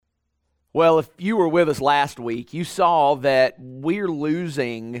Well, if you were with us last week, you saw that we're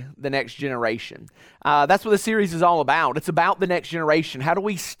losing the next generation. That's what the series is all about. It's about the next generation. How do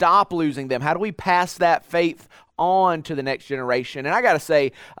we stop losing them? How do we pass that faith on to the next generation? And I got to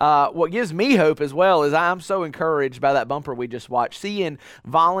say, what gives me hope as well is I'm so encouraged by that bumper we just watched, seeing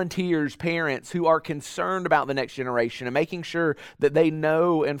volunteers, parents who are concerned about the next generation and making sure that they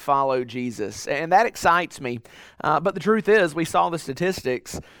know and follow Jesus. And that excites me. But the truth is, we saw the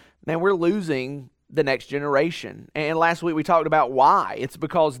statistics. Man, we're losing the next generation. And last week we talked about why. It's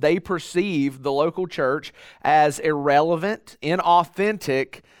because they perceive the local church as irrelevant,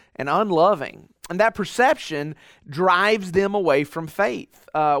 inauthentic, and unloving. And that perception drives them away from faith.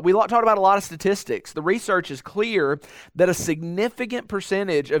 We talked about a lot of statistics. The research is clear that a significant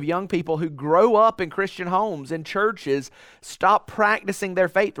percentage of young people who grow up in Christian homes and churches stop practicing their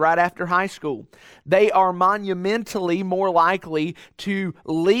faith right after high school. They are monumentally more likely to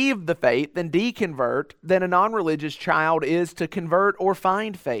leave the faith and deconvert than a non-religious child is to convert or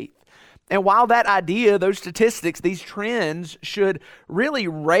find faith. And while that idea, those statistics, these trends should really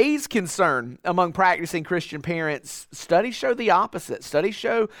raise concern among practicing Christian parents, studies show the opposite. Studies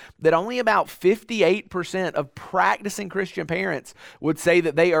show that only about 58% of practicing Christian parents would say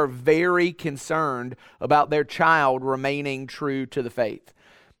that they are very concerned about their child remaining true to the faith.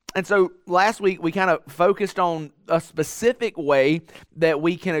 And so last week we kind of focused on a specific way that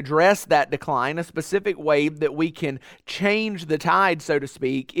we can address that decline, a specific way that we can change the tide, so to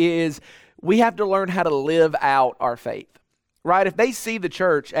speak, is we have to learn how to live out our faith, right? If they see the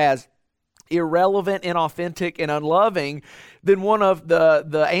church as irrelevant, inauthentic, and unloving, then one of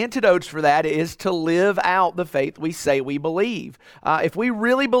the antidotes for that is to live out the faith we say we believe. If we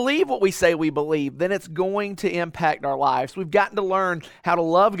really believe what we say we believe, then it's going to impact our lives. We've gotten to learn how to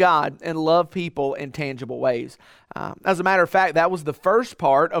love God and love people in tangible ways. As a matter of fact, that was the first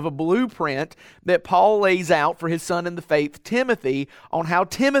part of a blueprint that Paul lays out for his son in the faith, Timothy, on how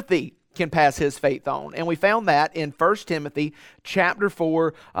Timothy can pass his faith on. And we found that in 1 Timothy chapter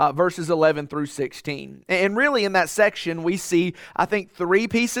 4, verses 11 through 16. And really in that section, we see, I think, three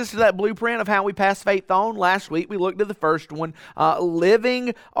pieces to that blueprint of how we pass faith on. Last week, we looked at the first one,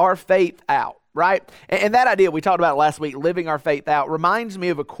 living our faith out. Right? And that idea we talked about last week, living our faith out, reminds me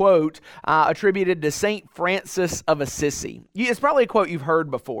of a quote attributed to St. Francis of Assisi. It's probably a quote you've heard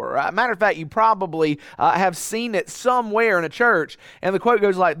before. Matter of fact, you probably have seen it somewhere in a church. And the quote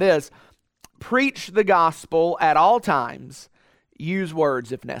goes like this: "Preach the gospel at all times. Use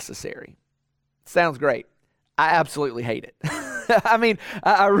words if necessary." Sounds great. I absolutely hate it. I mean,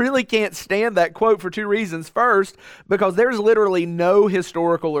 I really can't stand that quote for two reasons. First, because there's literally no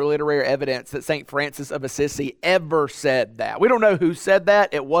historical or literary evidence that St. Francis of Assisi ever said that. We don't know who said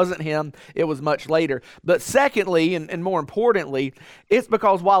that. It wasn't him. It was much later. But secondly, and more importantly, it's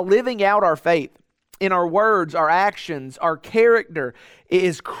because while living out our faith in our words, our actions, our character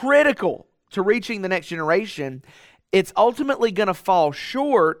is critical to reaching the next generation, it's ultimately going to fall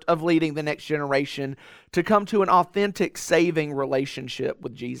short of leading the next generation to come to an authentic, saving relationship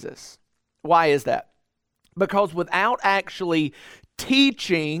with Jesus. Why is that? Because without actually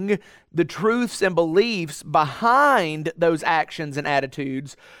teaching the truths and beliefs behind those actions and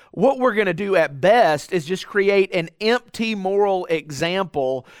attitudes, what we're going to do at best is just create an empty moral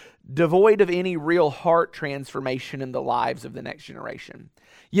example devoid of any real heart transformation in the lives of the next generation.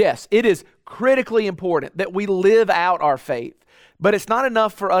 Yes, it is critically important that we live out our faith, but it's not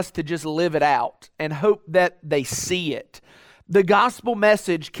enough for us to just live it out and hope that they see it. The gospel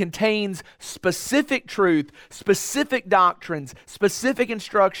message contains specific truth, specific doctrines, specific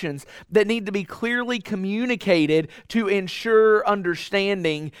instructions that need to be clearly communicated to ensure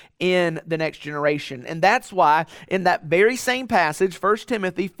understanding in the next generation. And that's why in that very same passage, 1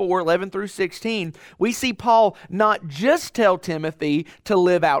 Timothy 4, 11 through 16, we see Paul not just tell Timothy to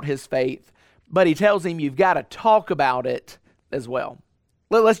live out his faith, but he tells him you've got to talk about it as well.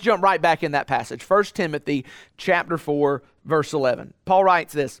 Let's jump right back in that passage. 1 Timothy chapter 4, verse 11. Paul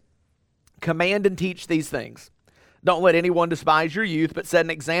writes this: "Command and teach these things. Don't let anyone despise your youth, but set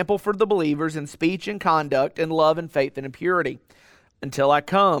an example for the believers in speech and conduct, in love and faith and in purity. Until I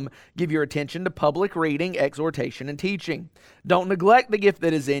come, give your attention to public reading, exhortation, and teaching. Don't neglect the gift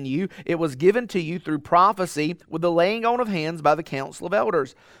that is in you. It was given to you through prophecy with the laying on of hands by the council of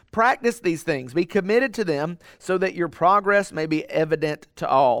elders. Practice these things. Be committed to them so that your progress may be evident to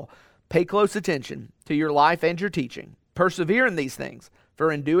all. Pay close attention to your life and your teaching. Persevere in these things,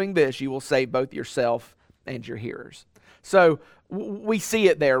 for in doing this you will save both yourself and your hearers." So we see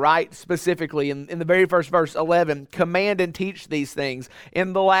it there, right? Specifically in the very first verse, 11, command and teach these things.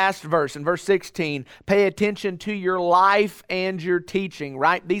 In the last verse, in verse 16, pay attention to your life and your teaching,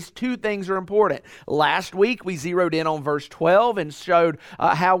 right? These two things are important. Last week, we zeroed in on verse 12 and showed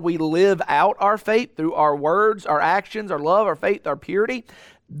how we live out our faith through our words, our actions, our love, our faith, our purity.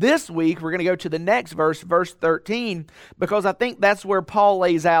 This week, we're going to go to the next verse, verse 13, because I think that's where Paul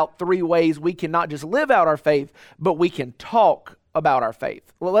lays out three ways we can not just live out our faith, but we can talk about our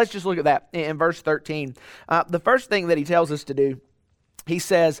faith. Well, let's just look at that in verse 13. The first thing that he tells us to do, he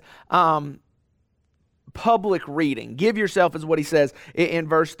says, public reading. Give yourself, is what he says in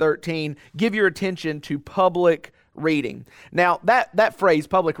verse 13. Give your attention to public reading. Now, that phrase,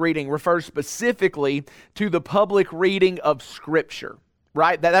 public reading, refers specifically to the public reading of Scripture.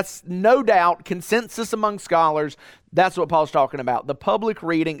 Right? That's no doubt consensus among scholars. That's what Paul's talking about, the public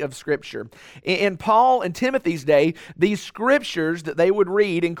reading of Scripture. In Paul and Timothy's day, these Scriptures that they would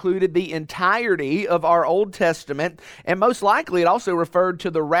read included the entirety of our Old Testament, and most likely it also referred to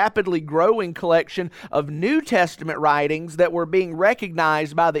the rapidly growing collection of New Testament writings that were being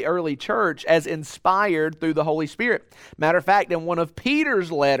recognized by the early church as inspired through the Holy Spirit. Matter of fact, in one of Peter's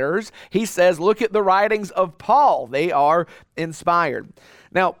letters, he says, look at the writings of Paul. They are inspired.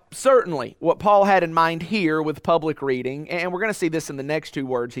 Now, certainly, what Paul had in mind here with public reading, and we're going to see this in the next two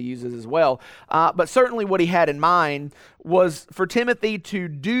words he uses as well, but certainly what he had in mind was for Timothy to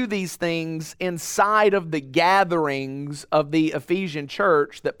do these things inside of the gatherings of the Ephesian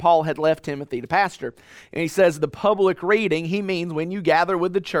church that Paul had left Timothy to pastor. And he says the public reading, he means when you gather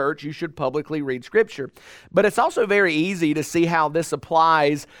with the church, you should publicly read Scripture. But it's also very easy to see how this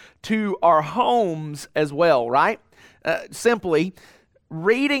applies to our homes as well, right? Simply,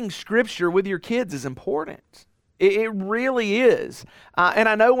 reading Scripture with your kids is important. It really is. And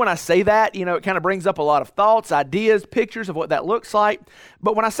I know when I say that, it kind of brings up a lot of thoughts, ideas, pictures of what that looks like.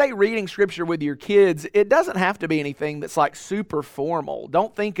 But when I say reading Scripture with your kids, it doesn't have to be anything that's like super formal.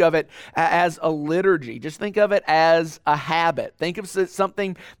 Don't think of it as a liturgy. Just think of it as a habit. Think of it as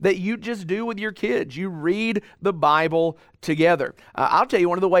something that you just do with your kids. You read the Bible together. I'll tell you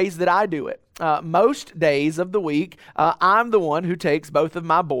one of the ways that I do it. Most days of the week, I'm the one who takes both of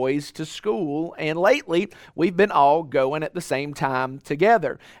my boys to school, and lately we've been all going at the same time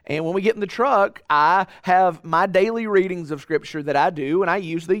together. And when we get in the truck, I have my daily readings of Scripture that I do, and I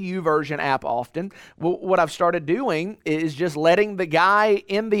use the YouVersion app often. Well, what I've started doing is just letting the guy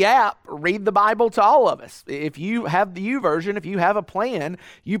in the app read the Bible to all of us. If you have the YouVersion, if you have a plan,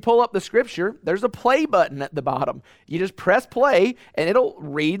 you pull up the Scripture, there's a play button at the bottom. You just press play, and it'll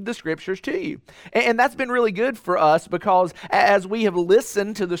read the Scriptures to you. And that's been really good for us because as we have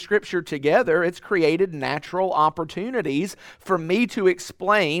listened to the Scripture together, it's created natural opportunities for me to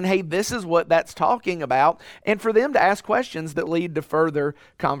explain, hey, this is what that's talking about, and for them to ask questions that lead to further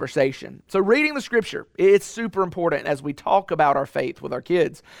conversation. So reading the Scripture, it's super important as we talk about our faith with our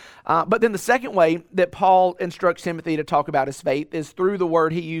kids. But then the second way that Paul instructs Timothy to talk about his faith is through the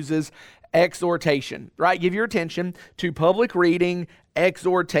word he uses, exhortation, right? Give your attention to public reading,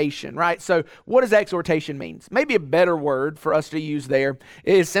 exhortation, right? So what does exhortation mean? Maybe a better word for us to use there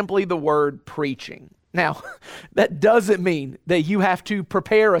is simply the word preaching. Now, that doesn't mean that you have to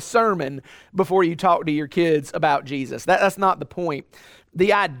prepare a sermon before you talk to your kids about Jesus. That's not the point.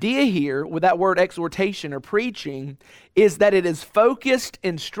 The idea here with that word exhortation or preaching is that it is focused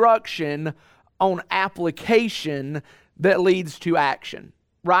instruction on application that leads to action.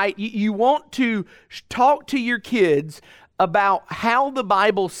 Right? You want to talk to your kids about how the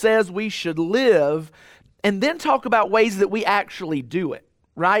Bible says we should live, and then talk about ways that we actually do it.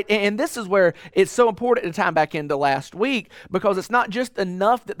 Right? And this is where it's so important to time back into last week, because it's not just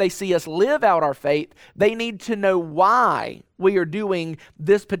enough that they see us live out our faith. They need to know why we are doing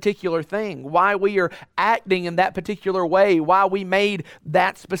this particular thing, why we are acting in that particular way, why we made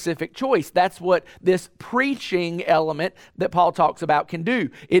that specific choice. That's what this preaching element that Paul talks about can do.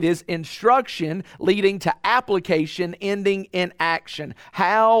 It is instruction leading to application, ending in action.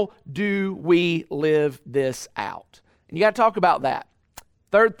 How do we live this out? And you got to talk about that.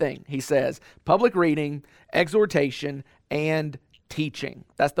 Third thing, he says, public reading, exhortation, and teaching.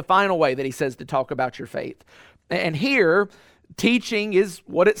 That's the final way that he says to talk about your faith. And here, teaching is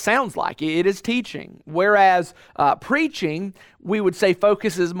what it sounds like. It is teaching. Whereas preaching, we would say,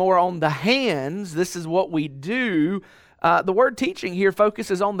 focuses more on the hands. This is what we do. The word teaching here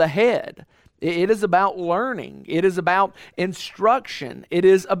focuses on the head. It is about learning. It is about instruction. It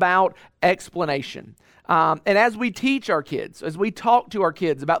is about explanation. And as we teach our kids, as we talk to our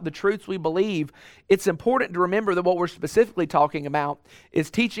kids about the truths we believe, it's important to remember that what we're specifically talking about is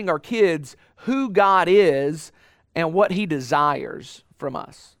teaching our kids who God is and what he desires from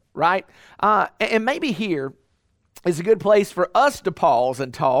us, right? And maybe here is a good place for us to pause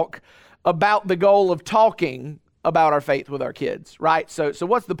and talk about the goal of talking about our faith with our kids, right? So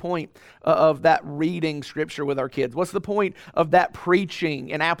what's the point of that reading scripture with our kids? What's the point of that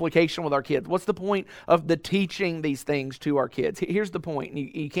preaching and application with our kids? What's the point of the teaching these things to our kids? Here's the point, and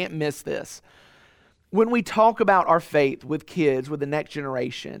you can't miss this. When we talk about our faith with kids, with the next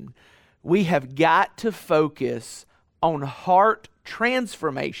generation, we have got to focus on heart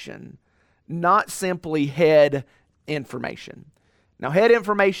transformation, not simply head information. Now, head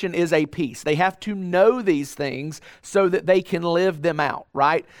information is a piece. They have to know these things so that they can live them out,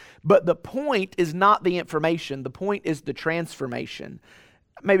 right? But the point is not the information. The point is the transformation.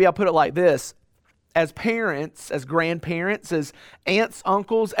 Maybe I'll put it like this. As parents, as grandparents, as aunts,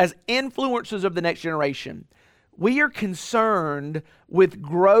 uncles, as influencers of the next generation, we are concerned with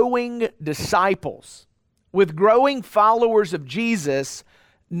growing disciples, with growing followers of Jesus,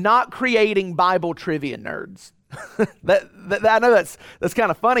 not creating Bible trivia nerds. I know that's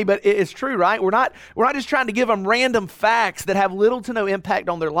kind of funny, but it's true, right? We're not just trying to give them random facts that have little to no impact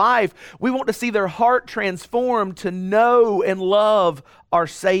on their life. We want to see their heart transformed to know and love our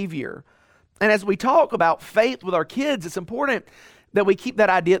Savior. And as we talk about faith with our kids, it's important that we keep that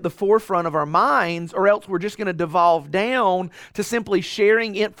idea at the forefront of our minds, or else we're just going to devolve down to simply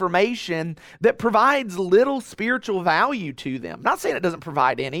sharing information that provides little spiritual value to them. I'm not saying it doesn't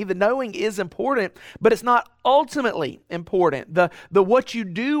provide any. The knowing is important, but it's not ultimately important. The what you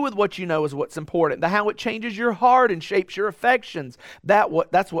do with what you know is what's important. The how it changes your heart and shapes your affections.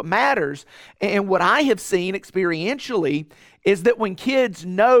 That's what matters. And what I have seen experientially is that when kids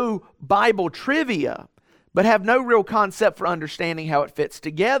know Bible trivia, but have no real concept for understanding how it fits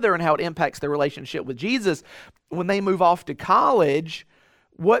together and how it impacts their relationship with Jesus, when they move off to college,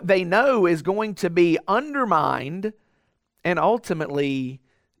 what they know is going to be undermined and ultimately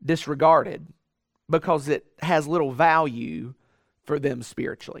disregarded because it has little value for them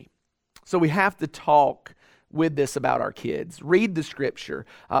spiritually. So we have to talk with this about our kids. Read the scripture,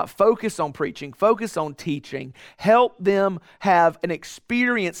 focus on preaching, focus on teaching, help them have an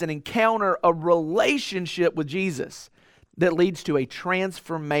experience and encounter a relationship with Jesus that leads to a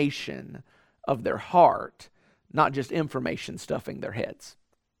transformation of their heart, not just information stuffing their heads.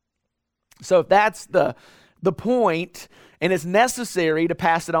 So if that's the point, and it's necessary to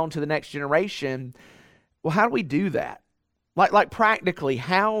pass it on to the next generation, well, how do we do that? Like practically,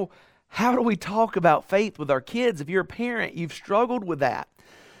 how do we talk about faith with our kids? If you're a parent, you've struggled with that.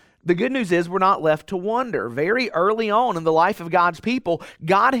 The good news is we're not left to wonder. Very early on in the life of God's people,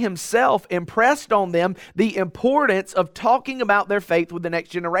 God himself impressed on them the importance of talking about their faith with the next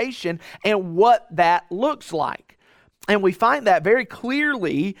generation and what that looks like. And we find that very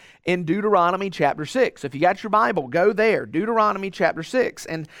clearly in Deuteronomy chapter 6. If you got your Bible, go there, Deuteronomy chapter 6.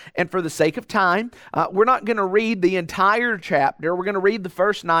 And for the sake of time, we're not going to read the entire chapter. We're going to read the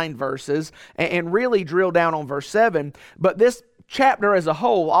first 9 verses and really drill down on verse 7. But this chapter as a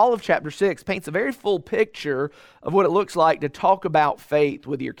whole, all of chapter 6, paints a very full picture of what it looks like to talk about faith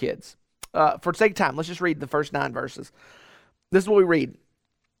with your kids. For the sake of time, let's just read the first 9 verses. This is what we read.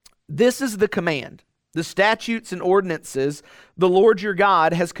 This is the command, the statutes and ordinances the Lord your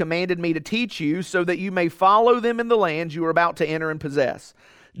God has commanded me to teach you, so that you may follow them in the land you are about to enter and possess.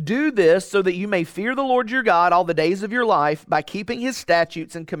 Do this so that you may fear the Lord your God all the days of your life, by keeping his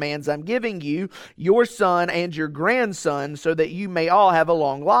statutes and commands I'm giving you, your son and your grandson, so that you may all have a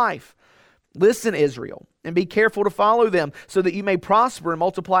long life. Listen, Israel, and be careful to follow them, so that you may prosper and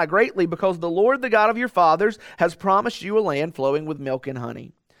multiply greatly, because the Lord, the God of your fathers, has promised you a land flowing with milk and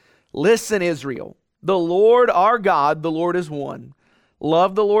honey. Listen, Israel, the Lord our God, the Lord is one.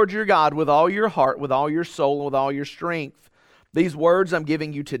 Love the Lord your God with all your heart, with all your soul, and with all your strength. These words I'm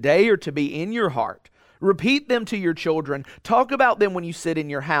giving you today are to be in your heart. Repeat them to your children. Talk about them when you sit in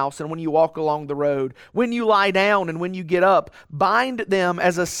your house and when you walk along the road, when you lie down and when you get up. Bind them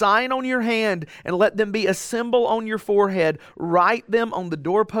as a sign on your hand, and let them be a symbol on your forehead. Write them on the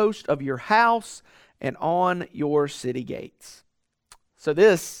doorpost of your house and on your city gates. So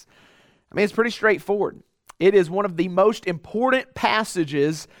it's pretty straightforward. It is one of the most important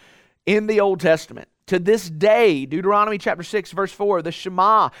passages in the Old Testament. To this day, Deuteronomy chapter 6, verse 4, the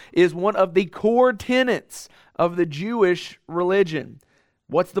Shema is one of the core tenets of the Jewish religion.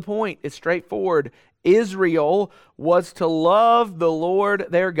 What's the point? It's straightforward. Israel was to love the Lord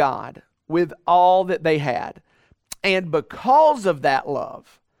their God with all that they had. And because of that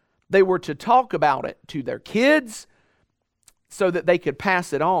love, they were to talk about it to their kids so that they could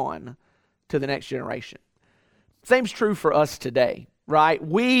pass it on to the next generation. Same's true for us today, right?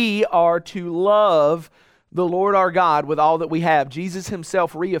 We are to love the Lord our God with all that we have. Jesus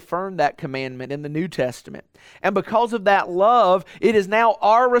himself reaffirmed that commandment in the New Testament. And because of that love, it is now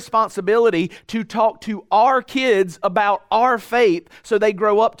our responsibility to talk to our kids about our faith so they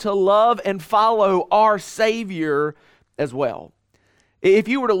grow up to love and follow our Savior as well. If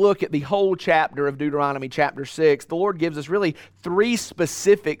you were to look at the whole chapter of Deuteronomy chapter 6, the Lord gives us really 3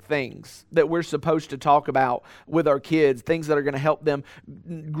 specific things that we're supposed to talk about with our kids, things that are going to help them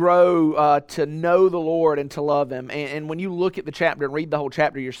grow to know the Lord and to love Him. And when you look at the chapter and read the whole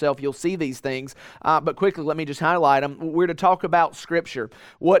chapter yourself, you'll see these things. But quickly, let me just highlight them. We're to talk about Scripture.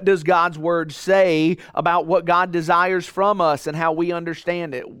 What does God's Word say about what God desires from us and how we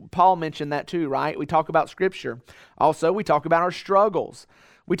understand it? Paul mentioned that too, right? We talk about Scripture. Also, we talk about our struggles.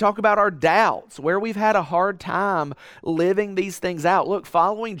 We talk about our doubts, where we've had a hard time living these things out. Look,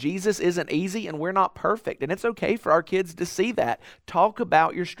 following Jesus isn't easy and we're not perfect. And it's okay for our kids to see that. Talk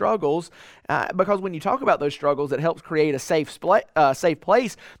about your struggles because when you talk about those struggles, it helps create a safe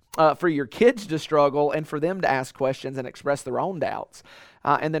place for your kids to struggle and for them to ask questions and express their own doubts.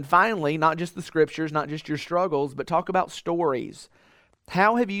 And then finally, not just the Scriptures, not just your struggles, but talk about stories.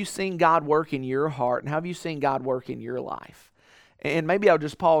 How have you seen God work in your heart and how have you seen God work in your life? And maybe I'll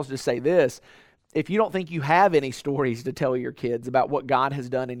just pause to say this. If you don't think you have any stories to tell your kids about what God has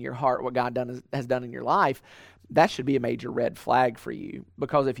done in your heart, what God has done in your life, that should be a major red flag for you.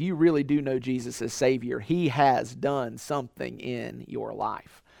 Because if you really do know Jesus as Savior, He has done something in your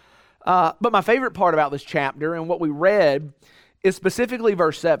life. But my favorite part about this chapter and what we read is specifically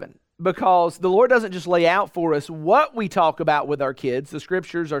verse 7. Because the Lord doesn't just lay out for us what we talk about with our kids, the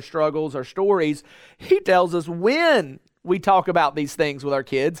Scriptures, our struggles, our stories. He tells us when we talk about these things with our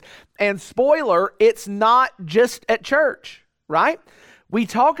kids. And spoiler, it's not just at church, right? We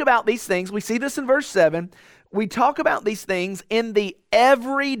talk about these things. We see this in verse 7. We talk about these things in the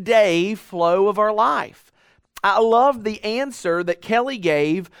everyday flow of our life. I love the answer that Kelly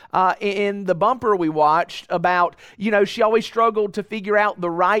gave in the bumper we watched about, she always struggled to figure out the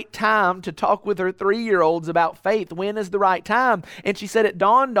right time to talk with her 3-year-olds about faith. When is the right time? And she said it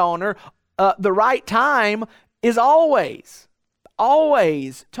dawned on her, the right time is always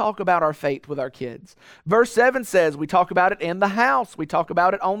talk about our faith with our kids. Verse 7 says we talk about it in the house. We talk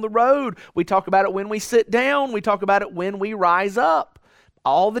about it on the road. We talk about it when we sit down. We talk about it when we rise up.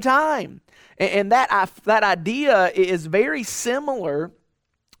 All the time. And that idea is very similar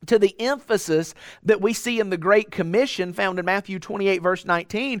to the emphasis that we see in the Great Commission found in Matthew 28 verse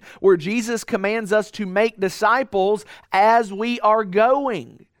 19, where Jesus commands us to make disciples as we are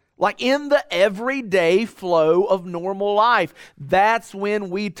going. Like in the everyday flow of normal life. That's when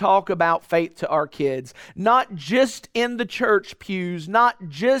we talk about faith to our kids. Not just in the church pews, not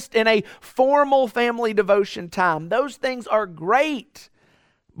just in a formal family devotion time. Those things are great.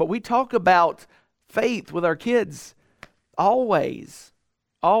 But we talk about faith with our kids always.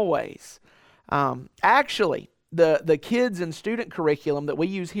 Actually, the kids and student curriculum that we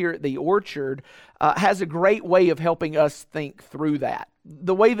use here at the Orchard has a great way of helping us think through that.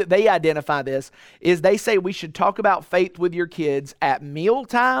 The way that they identify this is they say we should talk about faith with your kids at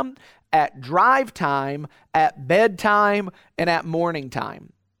mealtime, at drive time, at bedtime, and at morning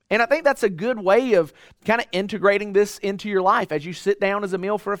time. And I think that's a good way of kind of integrating this into your life. As you sit down as a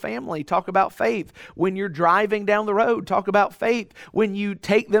meal for a family, talk about faith. When you're driving down the road, talk about faith. When you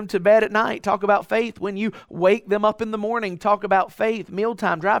take them to bed at night, talk about faith. When you wake them up in the morning, talk about faith.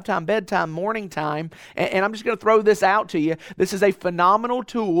 Mealtime, drive time, bedtime, morning time. And I'm just going to throw this out to you. This is a phenomenal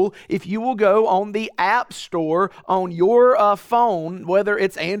tool. If you will go on the App Store on your phone, whether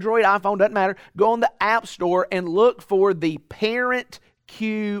it's Android, iPhone, doesn't matter, go on the App Store and look for the Parent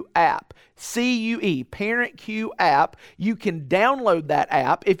Cue app, CUE, Parent Cue app. You can download that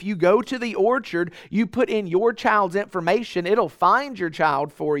app. If you go to the Orchard, you put in your child's information, it'll find your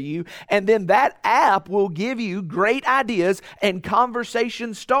child for you, and then that app will give you great ideas and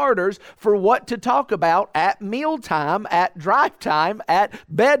conversation starters for what to talk about at mealtime, at drive time, at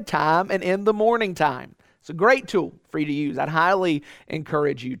bedtime, and in the morning time. It's a great tool for you to use. I'd highly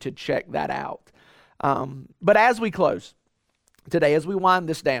encourage you to check that out. But as we close today, as we wind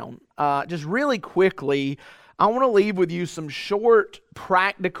this down, just really quickly, I want to leave with you some short,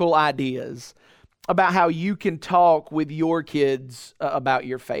 practical ideas about how you can talk with your kids about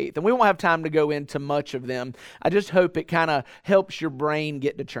your faith. And we won't have time to go into much of them. I just hope it kind of helps your brain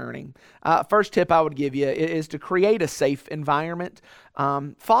get to churning. First tip I would give you is to create a safe environment.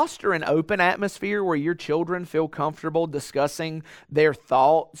 Foster an open atmosphere where your children feel comfortable discussing their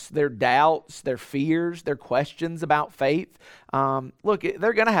thoughts, their doubts, their fears, their questions about faith. Look,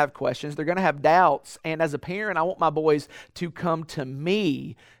 they're going to have questions. They're going to have doubts. And as a parent, I want my boys to come to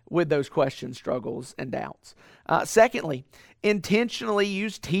me with those questions, struggles, and doubts. Secondly, intentionally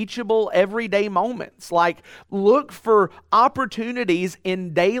use teachable everyday moments. Like, look for opportunities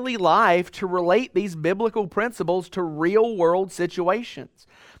in daily life to relate these biblical principles to real world situations.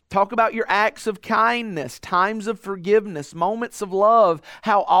 Talk about your acts of kindness, times of forgiveness, moments of love,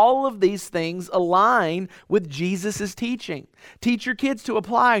 how all of these things align with Jesus' teaching. Teach your kids to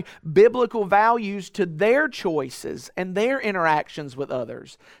apply biblical values to their choices and their interactions with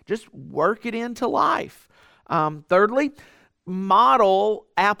others. Just work it into life. Thirdly, model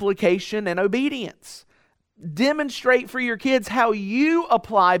application and obedience. Demonstrate for your kids how you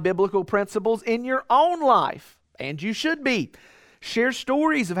apply biblical principles in your own life, and you should be. Share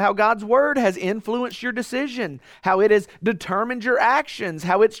stories of how God's Word has influenced your decision, how it has determined your actions,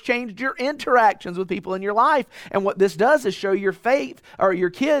 how it's changed your interactions with people in your life. And what this does is show your faith, or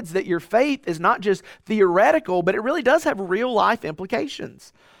your kids, that your faith is not just theoretical, but it really does have real life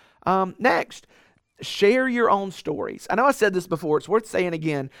implications. Next, share your own stories. I know I said this before, it's worth saying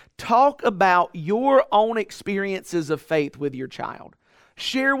again. Talk about your own experiences of faith with your child.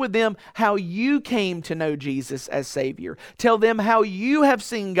 Share with them how you came to know Jesus as Savior. Tell them how you have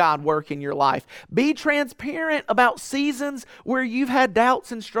seen God work in your life. Be transparent about seasons where you've had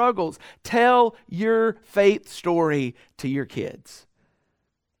doubts and struggles. Tell your faith story to your kids.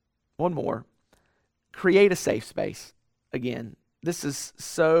 One more. Create a safe space. Again, this is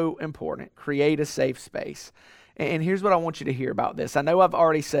so important. Create a safe space. And here's what I want you to hear about this. I know I've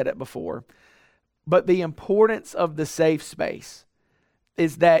already said it before, but the importance of the safe space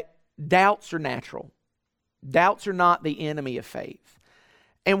is that doubts are natural. Doubts are not the enemy of faith.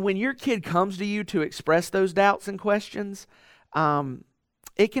 And when your kid comes to you to express those doubts and questions,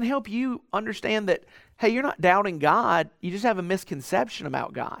 it can help you understand that, hey, you're not doubting God, you just have a misconception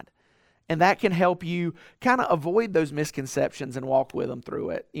about God. And that can help you kind of avoid those misconceptions and walk with them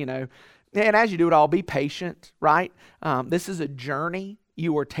through it, you know. And as you do it all, be patient, right? This is a journey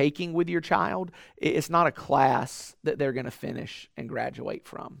you are taking with your child. It's not a class that they're going to finish and graduate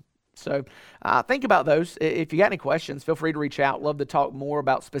from. So think about those. If you got any questions, feel free to reach out. Love to talk more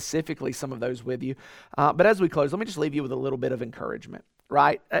about specifically some of those with you. But as we close, let me just leave you with a little bit of encouragement,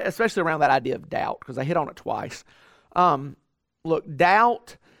 right? Especially around that idea of doubt, because I hit on it twice. Look,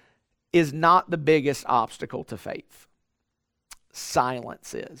 doubt is not the biggest obstacle to faith.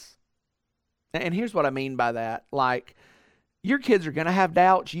 Silence is. And here's what I mean by that. Like, your kids are going to have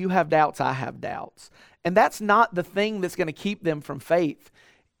doubts. You have doubts. I have doubts. And that's not the thing that's going to keep them from faith.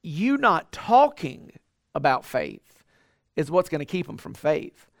 You not talking about faith is what's going to keep them from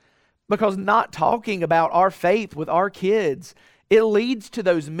faith. Because not talking about our faith with our kids, it leads to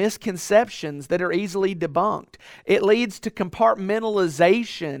those misconceptions that are easily debunked. It leads to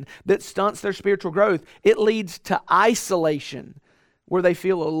compartmentalization that stunts their spiritual growth. It leads to isolation, where they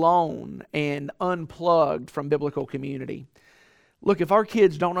feel alone and unplugged from biblical community. Look, if our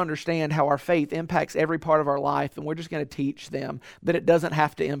kids don't understand how our faith impacts every part of our life, then we're just going to teach them that it doesn't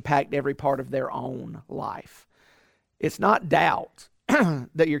have to impact every part of their own life. It's not doubt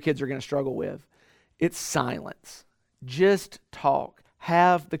that your kids are going to struggle with. It's silence. Just talk.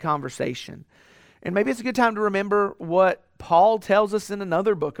 Have the conversation. And maybe it's a good time to remember what Paul tells us in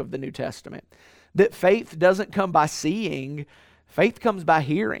another book of the New Testament, that faith doesn't come by seeing, faith comes by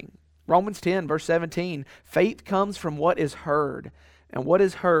hearing. Romans 10, verse 17, faith comes from what is heard, and what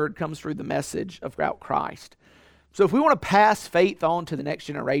is heard comes through the message about Christ. So if we want to pass faith on to the next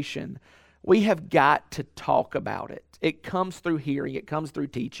generation, we have got to talk about it. It comes through hearing, it comes through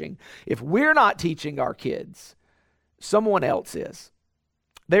teaching. If we're not teaching our kids, someone else is.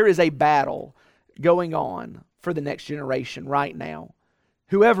 There is a battle going on for the next generation right now.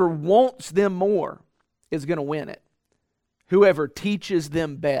 Whoever wants them more is going to win it. Whoever teaches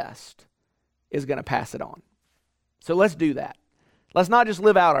them best is going to pass it on. So let's do that. Let's not just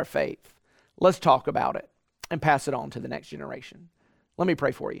live out our faith. Let's talk about it and pass it on to the next generation. Let me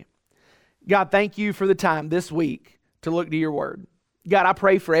pray for you. God, thank you for the time this week to look to your word. God, I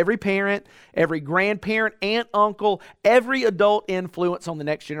pray for every parent, every grandparent, aunt, uncle, every adult influence on the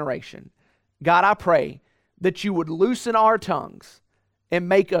next generation. God, I pray that you would loosen our tongues and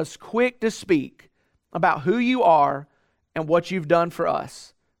make us quick to speak about who you are and what you've done for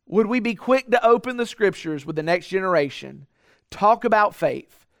us. Would we be quick to open the scriptures with the next generation, talk about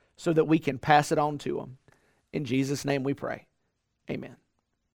faith so that we can pass it on to them? In Jesus' name we pray. Amen.